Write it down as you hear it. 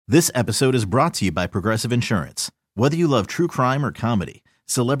This episode is brought to you by Progressive Insurance. Whether you love true crime or comedy,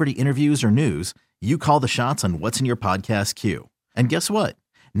 celebrity interviews or news, you call the shots on what's in your podcast queue. And guess what?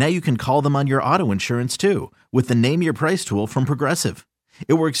 Now you can call them on your auto insurance too with the Name Your Price tool from Progressive.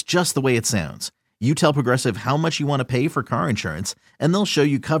 It works just the way it sounds. You tell Progressive how much you want to pay for car insurance, and they'll show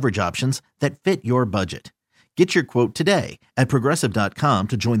you coverage options that fit your budget. Get your quote today at Progressive.com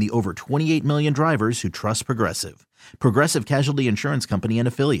to join the over 28 million drivers who trust Progressive. Progressive Casualty Insurance Company and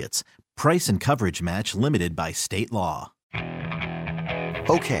Affiliates. Price and coverage match limited by state law.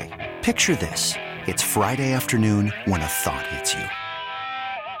 Okay, picture this. It's Friday afternoon when a thought hits you.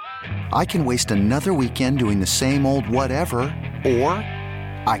 I can waste another weekend doing the same old whatever, or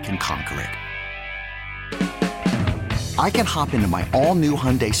I can conquer it. I can hop into my all-new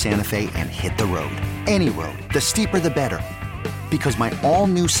Hyundai Santa Fe and hit the road. Any road. The steeper, the better. Because my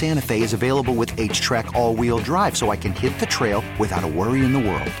all-new Santa Fe is available with H-Track all-wheel drive, so I can hit the trail without a worry in the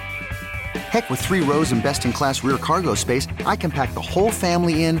world. Heck, with 3 rows and best-in-class rear cargo space, I can pack the whole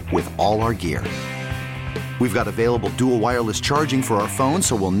family in with all our gear. We've got available dual wireless charging for our phones,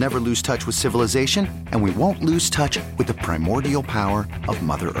 so we'll never lose touch with civilization, and we won't lose touch with the primordial power of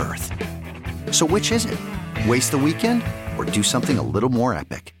Mother Earth. So which is it? Waste the weekend or do something a little more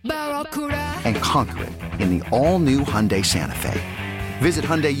epic? And conquer it in the all-new Hyundai Santa Fe. Visit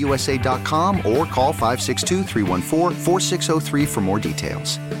HyundaiUSA.com or call 562-314-4603 for more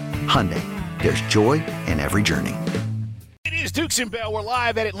details. Hyundai, there's joy in every journey. It is Dukes and Bell. We're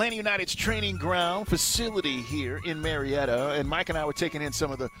live at Atlanta United's training ground facility here in Marietta. And Mike and I were taking in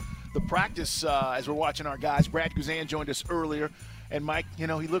some of the practice as we're watching our guys. Brad Guzan joined us earlier. And, Mike, you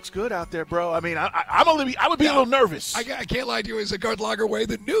know, he looks good out there, bro. I mean, I would be a little nervous. I can't lie to you. As a Gard Lagerway,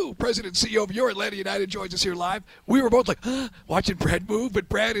 the new president and CEO of your Atlanta United, joins us here live. We were both like, watching Brad move, but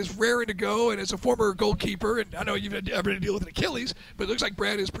Brad is raring to go. And as a former goalkeeper, and I know you've ever had to deal with an Achilles, but it looks like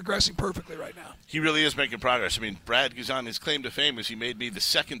Brad is progressing perfectly right now. He really is making progress. I mean, Brad Guzan, his claim to fame is he made me the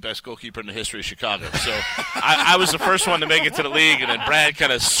second best goalkeeper in the history of Chicago. So I was the first one to make it to the league, and then Brad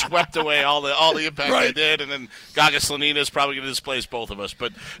kind of swept away all the impact I did, and then Gaga Slanina is probably going to displace both of us.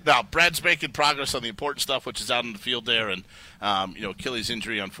 But now Brad's making progress on the important stuff, which is out in the field there, and Achilles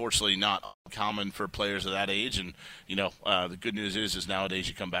injury, unfortunately, not common for players of that age. And the good news is nowadays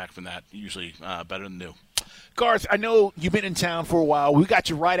you come back from that usually better than new. Garth, I know you've been in town for a while. We got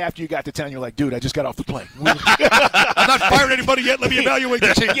you right after you got to town. You're like, dude, I just got off the plane. I'm not firing anybody yet. Let me evaluate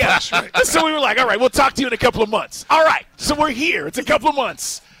the team. Yeah. Right. So we were like, all right, we'll talk to you in a couple of months. All right, so we're here. It's a couple of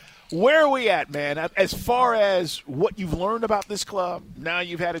months. Where are we at, man? As far as what you've learned about this club, now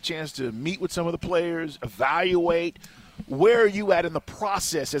you've had a chance to meet with some of the players, evaluate. Where are you at in the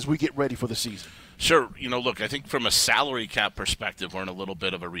process as we get ready for the season? Sure. Look, I think from a salary cap perspective, we're in a little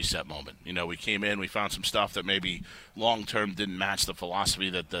bit of a reset moment. We came in, we found some stuff that maybe long-term didn't match the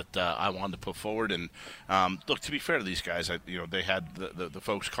philosophy that I wanted to put forward. And, look, to be fair to these guys, they had the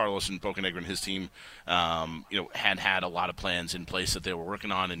folks, Carlos and Bocanegra and his team, had a lot of plans in place that they were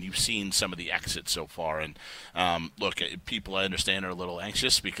working on, and you've seen some of the exits so far. And, look, people I understand are a little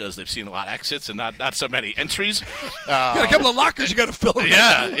anxious because they've seen a lot of exits and not so many entries. You got a couple of lockers you got to fill.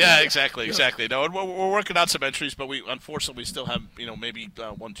 Yeah, exactly. No, we're working on some entries, but we unfortunately still have maybe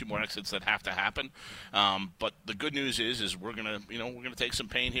 1-2 more exits that have to happen. But the good news is we're gonna take some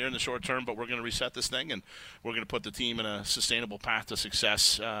pain here in the short term, but we're gonna reset this thing and we're gonna put the team in a sustainable path to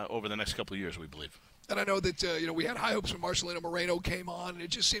success over the next couple of years, we believe. And I know that we had high hopes when Marcelino Moreno came on, and it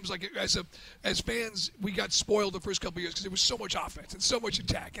just seems like as fans we got spoiled the first couple of years because there was so much offense and so much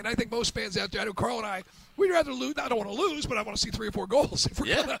attack. And I think most fans out there, I know Carl and I, we'd rather lose. I don't want to lose, but I want to see 3 or 4 goals if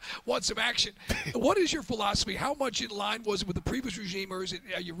we're gonna want some action. What is your philosophy? How much in line was it with the previous regime, or are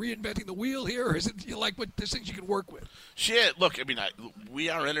you reinventing the wheel here, or is it there's things you can work with? Shit, look, I mean, we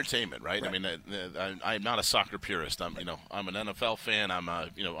are entertainment, right? I mean, I'm not a soccer purist. I'm an NFL fan. I'm a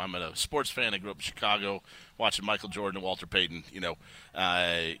sports fan. I grew up in Chicago, watching Michael Jordan and Walter Payton.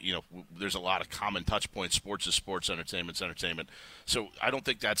 There's a lot of common touch points. Sports is sports, entertainment's entertainment. So I don't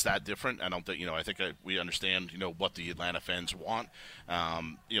think that's that different. I don't think I think we understand what the Atlanta fans want.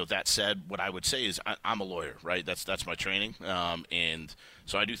 That said, what I would say is I'm a lawyer, right? That's my training, and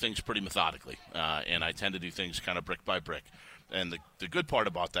so I do things pretty methodically, and I tend to do things kind of brick by brick. And the good part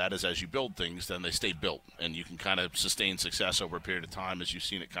about that is as you build things, then they stay built, and you can kind of sustain success over a period of time, as you've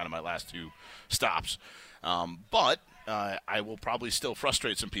seen it kind of my last 2 stops. But I will probably still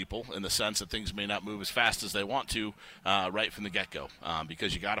frustrate some people in the sense that things may not move as fast as they want to right from the get-go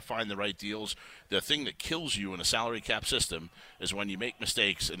because you got to find the right deals. The thing that kills you in a salary cap system is when you make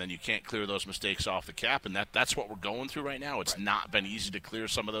mistakes and then you can't clear those mistakes off the cap, and that's what we're going through right now. It's not been easy to clear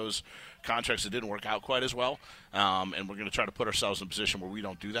some of those contracts that didn't work out quite as well, and we're going to try to put ourselves in a position where we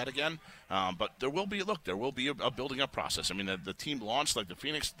don't do that again. But there will be a building up process. I mean, the team launched like the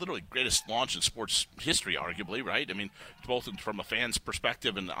Phoenix, literally greatest launch in sports history, arguably, right? I mean, both from a fan's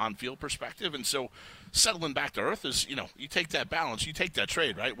perspective and on-field perspective. And so settling back to earth is, you take that balance, you take that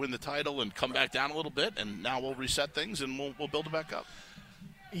trade, right? Win the title and come back down a little bit, and now we'll reset things and we'll build it back up.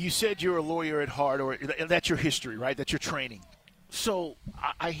 You said you're a lawyer at heart, or that's your history, right? That's your training. So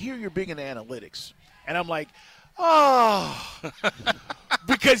I hear you're big in analytics, and I'm like,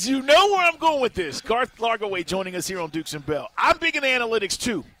 because you know where I'm going with this. Garth Lagerwey joining us here on Dukes and Bell. I'm big in analytics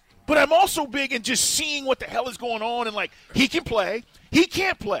too, but I'm also big in just seeing what the hell is going on, and like, he can play, he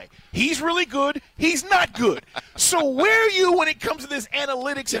can't play, he's really good, he's not good. So where are you when it comes to this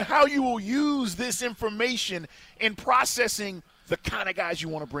analytics and how you will use this information in processing the kind of guys you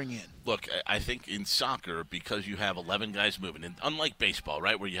want to bring in? Look, I think in soccer, because you have 11 guys moving, and unlike baseball,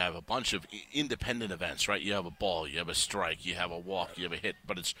 right, where you have a bunch of independent events, right? You have a ball, you have a strike, you have a walk, you have a hit,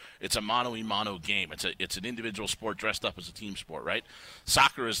 but it's a mano-a-mano game. It's an individual sport dressed up as a team sport, right?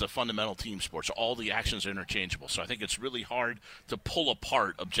 Soccer is the fundamental team sport, so all the actions are interchangeable. So I think it's really hard to pull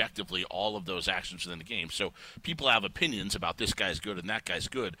apart objectively all of those actions within the game. So people have opinions about this guy's good and that guy's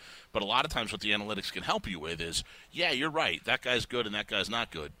good, but a lot of times what the analytics can help you with is, yeah, you're right, that guy's good and that guy's not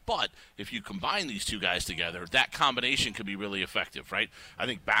good, but if you combine these two guys together, that combination could be really effective, right? I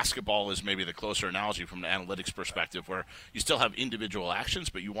think basketball is maybe the closer analogy from an analytics perspective, where you still have individual actions,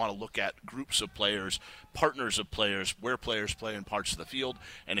 but you want to look at groups of players, partners of players, where players play in parts of the field,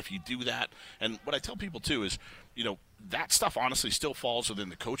 and if you do that, and what I tell people too is, that stuff honestly still falls within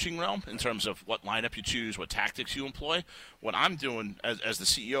the coaching realm in terms of what lineup you choose, what tactics you employ. What I'm doing as the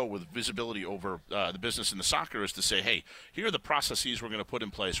CEO with visibility over the business in the soccer is to say, hey, here are the processes we're going to put in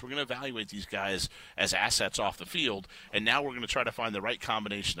place. We're going to evaluate these guys as assets off the field, and now we're going to try to find the right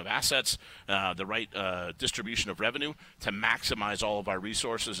combination of assets, the right distribution of revenue to maximize all of our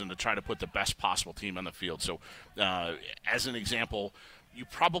resources and to try to put the best possible team on the field. So as an example, you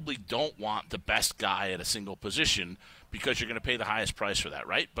probably don't want the best guy at a single position because you're going to pay the highest price for that,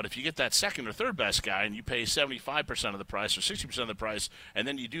 right? But if you get that second or third best guy and you pay 75% of the price or 60% of the price, and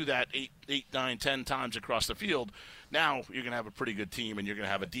then you do that 8, 9, 10 times across the field, now you're going to have a pretty good team and you're going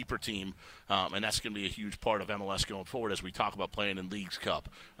to have a deeper team, and that's going to be a huge part of MLS going forward as we talk about playing in Leagues Cup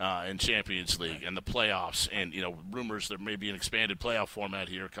and Champions League and the playoffs, and rumors there may be an expanded playoff format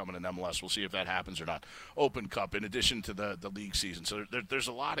here coming in MLS. We'll see if that happens or not. Open Cup in addition to the league season. So there's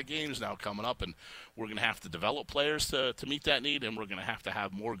a lot of games now coming up, and we're going to have to develop players to meet that need, and we're going to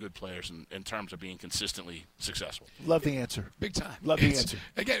have more good players in terms of being consistently successful. Love the answer. Big time. Love the answer.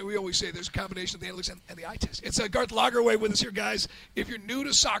 Again, we always say there's a combination of the analytics and the eye test. It's Garth Lagerwey with us here, guys. If you're new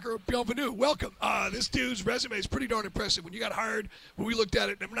to soccer, bienvenue. Welcome. This dude's resume is pretty darn impressive. When you got hired, when we looked at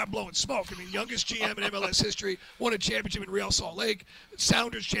it, and we're not blowing smoke. I mean, youngest GM in MLS history, won a championship in Real Salt Lake,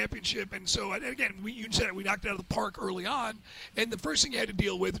 Sounders championship. And so, and again, you said it, we knocked it out of the park early on. And the first thing you had to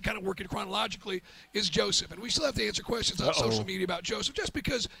deal with, kind of working chronologically, is Joseph. And we still have to answer questions on social media about Joseph, just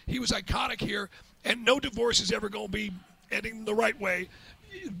because he was iconic here, and no divorce is ever going to be ending the right way.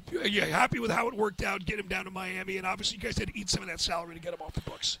 Are you happy with how it worked out, get him down to Miami, and obviously you guys had to eat some of that salary to get him off the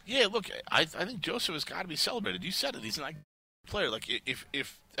books? Yeah, look, I think Joseph has got to be celebrated. You said it. He's an player. Like,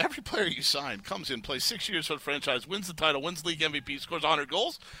 if every player you sign comes in, plays 6 years for the franchise, wins the title, wins league MVP, scores 100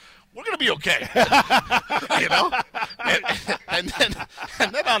 goals, we're going to be okay. And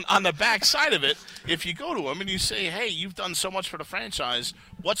then on the back side of it, if you go to him and you say, hey, you've done so much for the franchise,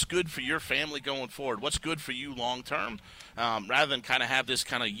 what's good for your family going forward? What's good for you long term? Rather than kind of have this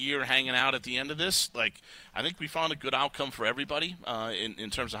kind of year hanging out at the end of this, like, I think we found a good outcome for everybody in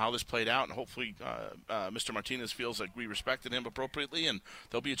terms of how this played out, and hopefully Mr. Martinez feels like we respected him appropriately, and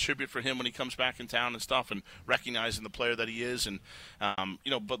there'll be a tribute for him when he comes back in town and stuff, and recognizing the player that he is. And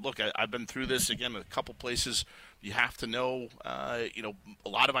but look, I've been through this again a couple places. You have to know, a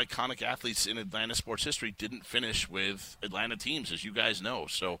lot of iconic athletes in Atlanta sports history didn't finish with Atlanta teams, as you guys know.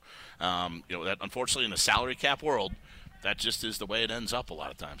 So, that unfortunately in the salary cap world, that just is the way it ends up a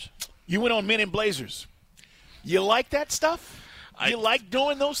lot of times. You went on Men in Blazers. You like that stuff? You like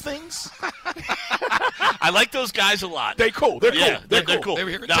doing those things? I like those guys a lot. They're cool. They're cool.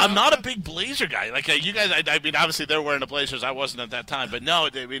 Now, I'm not a big Blazer guy. Like you guys, I mean, obviously they're wearing the Blazers. I wasn't at that time, but no,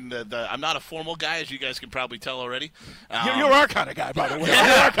 I mean, I'm not a formal guy, as you guys can probably tell already. You're our kind of guy, by the way. You're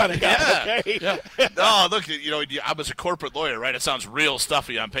our kind of guy. Okay. Yeah. No, look, I was a corporate lawyer, right? It sounds real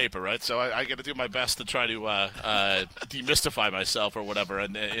stuffy on paper, right? So I got to do my best to try to demystify myself or whatever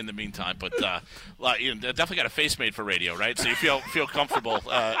in the meantime. But definitely got a face made for radio, right? So you feel feel comfortable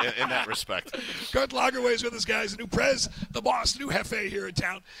in that respect. Garth Lagerwey is with us, guys. The new Prez, the boss, the new Hefe here in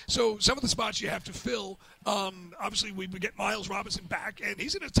town. So some of the spots you have to fill. Obviously, we get Miles Robinson back, and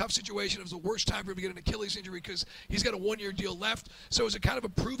he's in a tough situation. It was the worst time for him to get an Achilles injury because he's got a 1-year deal left. So is it kind of a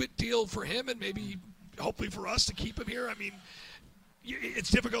prove-it deal for him and maybe hopefully for us to keep him here? I mean, it's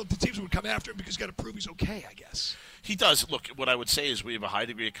difficult. The teams would come after him because he's got to prove he's okay, I guess. He does. Look, what I would say is we have a high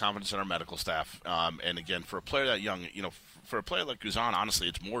degree of confidence in our medical staff. And, again, for a player that young, for a player like Guzan, honestly,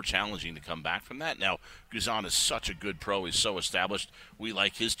 it's more challenging to come back from that. Now, Guzan is such a good pro. He's so established. We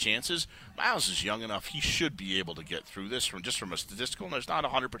like his chances. Miles is young enough. He should be able to get through this from a statistical. And there's not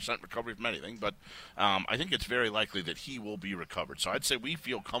 100% recovery from anything, but I think it's very likely that he will be recovered. So I'd say we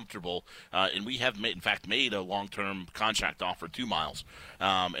feel comfortable, and we have, made a long-term contract offer to Miles.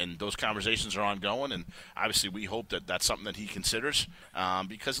 And those conversations are ongoing, and obviously we hope that that's something that he considers.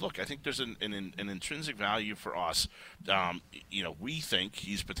 Because, look, I think there's an intrinsic value for us. We think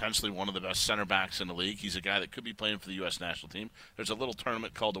he's potentially one of the best center backs in the league. He's a guy that could be playing for the U.S. national team. There's a little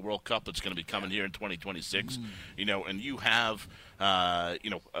tournament called the World Cup that's going to be coming here in 2026. And you have an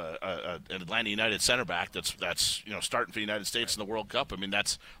Atlanta United center back that's starting for the United States in the World Cup. I mean,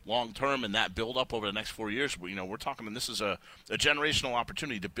 that's long term, and that build up over the next 4 years. We're talking, and this is a generational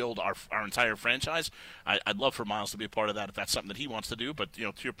opportunity to build our entire franchise. I'd love for Miles to be a part of that if that's something that he wants to do. But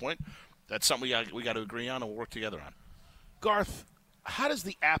to your point, that's something we got to agree on and we'll work together on. Garth, how does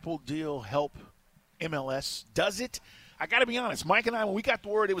the Apple deal help MLS? Does it? I got to be honest. Mike and I, when we got the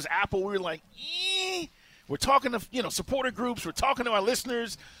word it was Apple, we were like, We're talking to supporter groups. We're talking to our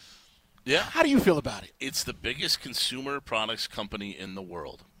listeners. Yeah. How do you feel about it? It's the biggest consumer products company in the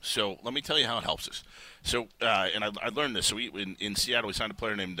world. So let me tell you how it helps us. So, and I learned this. So in Seattle, we signed a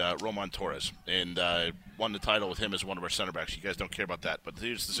player named Roman Torres, and won the title with him as one of our center backs. You guys don't care about that, but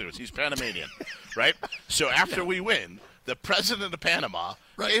here's the series. He's Panamanian, right? So after we win, the president of Panama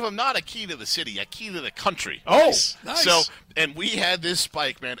gave him not a key to the city, a key to the country. Oh, nice. So, and we had this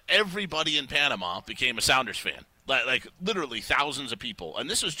spike, man. Everybody in Panama became a Sounders fan. Like literally thousands of people. And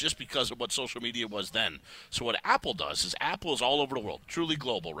this was just because of what social media was then. So what Apple does is Apple is all over the world, truly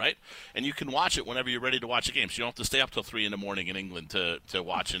global, right? And you can watch it whenever you're ready to watch a game. So you don't have to stay up till 3 in the morning in England to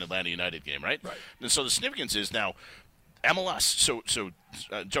watch an Atlanta United game, right? And so the significance is now MLS, so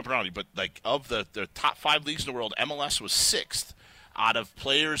jumping around you, but like of the top 5 leagues in the world, MLS was 6th out of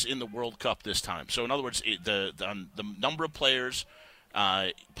players in the World Cup this time. So in other words, the number of players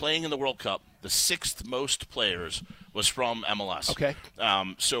playing in the World Cup, the 6th most players was from MLS. Okay.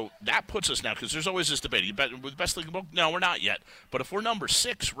 So that puts us now, because there's always this debate. With the best league in the world? No, we're not yet. But if we're number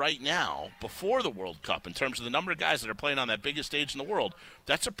 6 right now, before the World Cup, in terms of the number of guys that are playing on that biggest stage in the world,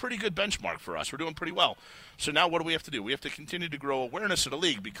 that's a pretty good benchmark for us. We're doing pretty well. So now what do we have to do? We have to continue to grow awareness of the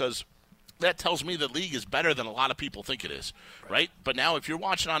league, because that tells me the league is better than a lot of people think it is, right? But now if you're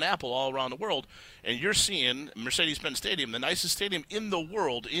watching on Apple all around the world and you're seeing Mercedes-Benz Stadium, the nicest stadium in the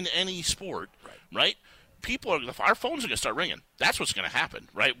world in any sport, right? Our phones are going to start ringing. That's what's going to happen,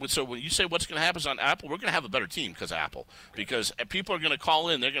 right? So when you say what's going to happen on Apple, we're going to have a better team because of Apple. Because people are going to call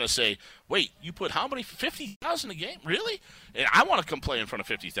in. They're going to say, wait, you put how many? 50,000 a game? Really? And I want to come play in front of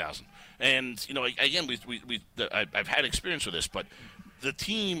 50,000. And, again, I've had experience with this, but the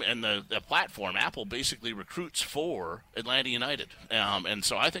team and the platform, Apple basically recruits for Atlanta United. And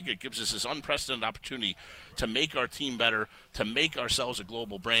so I think it gives us this unprecedented opportunity to make our team better, to make ourselves a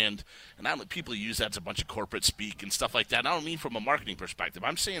global brand. And I don't let people use that as a bunch of corporate speak and stuff like that. I don't mean from a marketing perspective.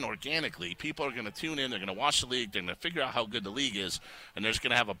 I'm saying organically, people are going to tune in, they're going to watch the league, they're going to figure out how good the league is, and there's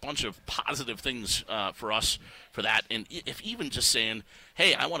going to have a bunch of positive things for us for that. And if even just saying,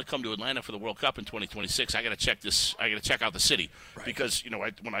 hey, I want to come to Atlanta for the World Cup in 2026, I got to check out the city. Right. Because,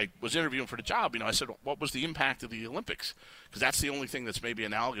 when I was interviewing for the job, I said, what was the impact of the Olympics? Because that's the only thing that's maybe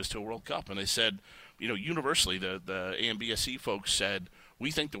analogous to a World Cup. And they said, universally, the AMBSC folks said,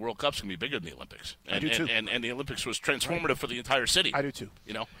 we think the World Cup's going to be bigger than the Olympics. And, I do too. And the Olympics was transformative for the entire city. I do too.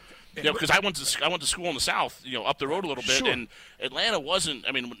 Because I went to school in the South, up the road a little bit, Sure. And Atlanta wasn't.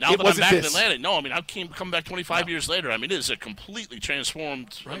 I mean, now that I'm back in Atlanta, I'm coming back 25 years later. I mean, it is a completely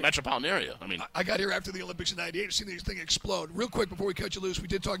transformed metropolitan area. I mean, I got here after the Olympics in '98. I've seen this thing explode. Real quick before we cut you loose, we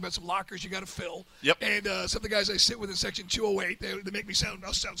did talk about some lockers you got to fill. Yep. And some of the guys I sit with in Section 208, they make me sound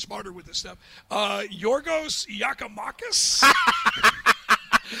smarter with this stuff. Yorgos Yakimakis.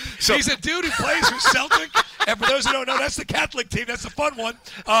 So, he's a dude who plays for Celtic, And for those who don't know, that's the Catholic team. That's the fun one.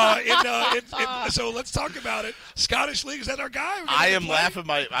 So let's talk about it. Scottish League, is that our guy? I'm laughing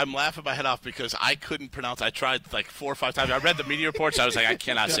my head off because I couldn't pronounce. I tried like 4 or 5 times. I read the media reports. I was like, I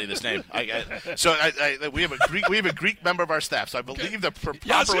cannot say this name. We have a Greek member of our staff. So I believe the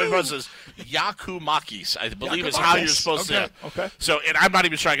proper way was Yakumakis. I believe is how you're supposed to. Okay. So, and I'm not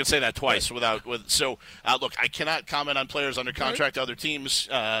even sure I can say that twice without. Look, I cannot comment on players under contract to other teams.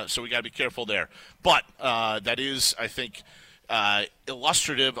 So we got to be careful there. But that is, I think,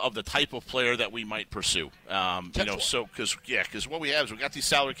 illustrative of the type of player that we might pursue. Because what we have is we got these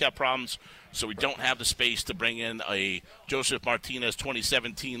salary cap problems, so we don't have the space to bring in a Joseph Martinez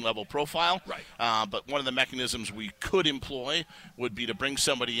 2017 level profile. Right. But one of the mechanisms we could employ would be to bring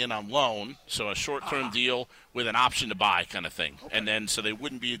somebody in on loan, so a short-term deal with an option to buy kind of thing. Okay. And then so they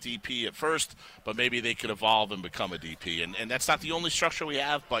wouldn't be a DP at first, but maybe they could evolve and become a DP. And that's not the only structure we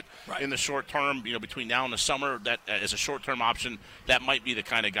have, but in the short term, between now and the summer, that as a short-term option, that might be the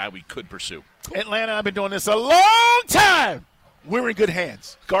kind of guy we could pursue. Atlanta, I've been doing this a long time. We're in good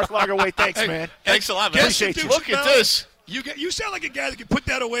hands. Garth Lagerwey, thanks, man. Thanks a lot, man. Appreciate you. Look at this. You sound like a guy that can put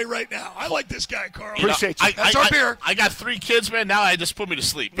that away right now. I like this guy, Carl. Appreciate you. That's our beer. I got 3 kids, man. Now I just put me to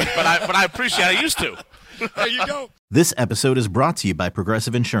sleep. But I appreciate it. I used to. There you go. This episode is brought to you by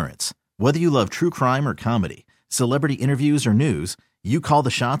Progressive Insurance. Whether you love true crime or comedy, celebrity interviews or news, you call the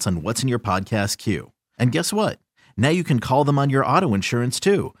shots on what's in your podcast queue. And guess what? Now you can call them on your auto insurance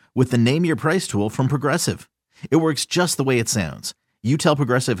too with the Name Your Price tool from Progressive. It works just the way it sounds. You tell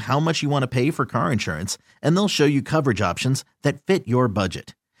Progressive how much you want to pay for car insurance, and they'll show you coverage options that fit your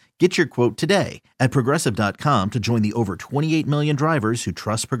budget. Get your quote today at Progressive.com to join the over 28 million drivers who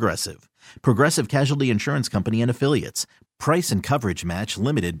trust Progressive. Progressive Casualty Insurance Company and Affiliates. Price and coverage match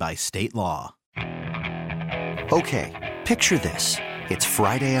limited by state law. Okay, picture this. It's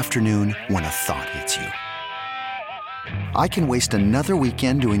Friday afternoon when a thought hits you. I can waste another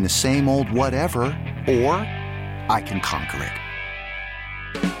weekend doing the same old whatever, or I can conquer it.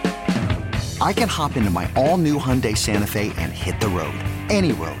 I can hop into my all-new Hyundai Santa Fe and hit the road.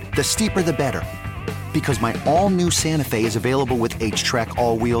 Any road. The steeper, the better. Because my all-new Santa Fe is available with H-Track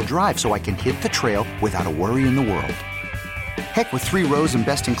all-wheel drive, so I can hit the trail without a worry in the world. Heck, with 3 rows and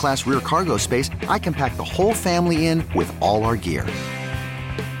best-in-class rear cargo space, I can pack the whole family in with all our gear.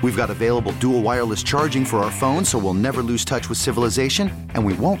 We've got available dual wireless charging for our phones, so we'll never lose touch with civilization, and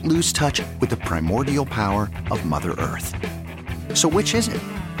we won't lose touch with the primordial power of Mother Earth. So which is it?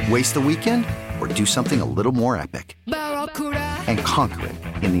 Waste the weekend or do something a little more epic? And conquer it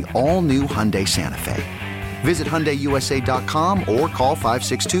in the all-new Hyundai Santa Fe. Visit HyundaiUSA.com or call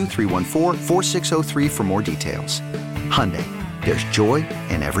 562-314-4603 for more details. Hyundai, there's joy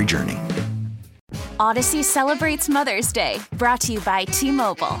in every journey. Odyssey celebrates Mother's Day, brought to you by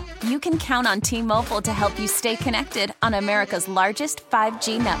T-Mobile. You can count on T-Mobile to help you stay connected on America's largest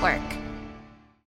 5G network.